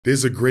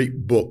There's a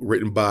great book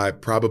written by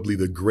probably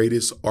the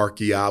greatest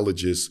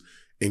archaeologist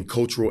and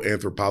cultural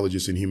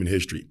anthropologist in human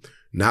history.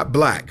 Not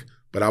black,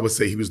 but I would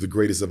say he was the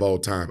greatest of all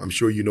time. I'm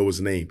sure you know his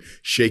name,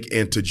 Sheikh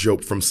Anta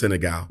Diop from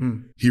Senegal.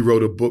 He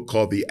wrote a book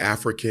called The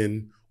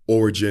African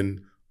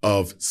Origin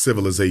of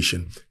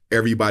Civilization.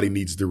 Everybody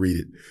needs to read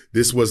it.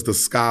 This was the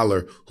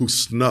scholar who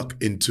snuck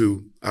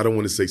into, I don't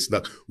want to say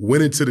snuck,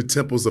 went into the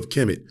temples of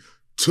Kemet,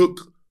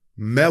 took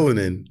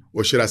melanin,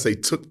 or should I say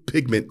took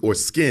pigment or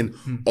skin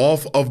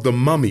off of the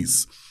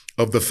mummies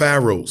of the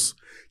pharaohs,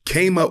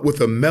 came up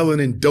with a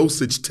melanin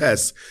dosage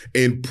test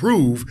and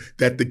proved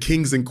that the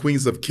kings and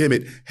queens of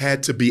Kemet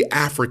had to be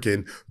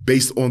African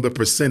based on the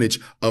percentage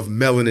of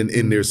melanin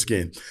in their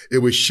skin. It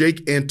was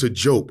Sheikh Anta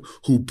Diop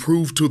who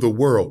proved to the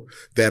world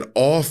that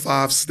all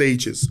 5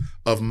 stages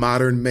of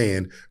modern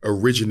man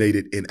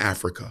originated in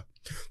Africa.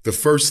 The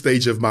first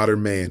stage of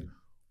modern man,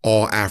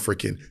 all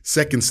African.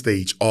 Second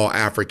stage, all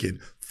African.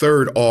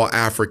 Third, all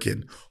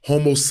African.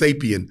 Homo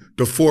sapien,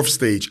 the 4th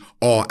stage,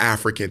 all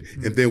African.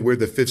 And then we're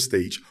the 5th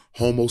stage,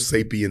 Homo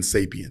sapien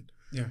sapien.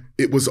 Yeah.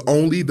 It was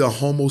only the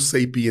Homo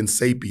sapien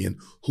sapien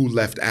who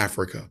left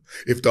Africa.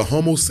 If the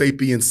Homo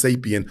sapien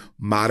sapien,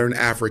 modern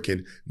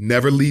African,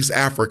 never leaves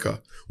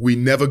Africa, we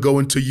never go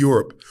into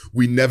Europe,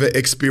 we never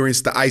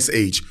experience the Ice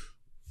Age,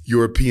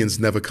 Europeans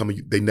never come,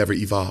 they never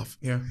evolve.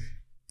 Yeah.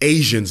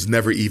 Asians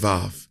never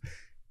evolve.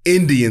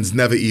 Indians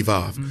never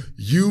evolve.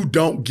 You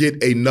don't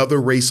get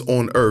another race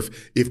on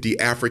earth if the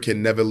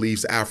African never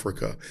leaves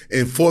Africa.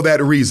 And for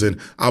that reason,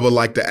 I would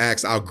like to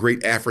ask our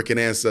great African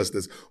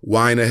ancestors,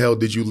 why in the hell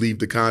did you leave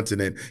the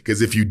continent?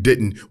 Because if you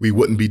didn't, we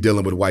wouldn't be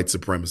dealing with white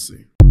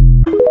supremacy.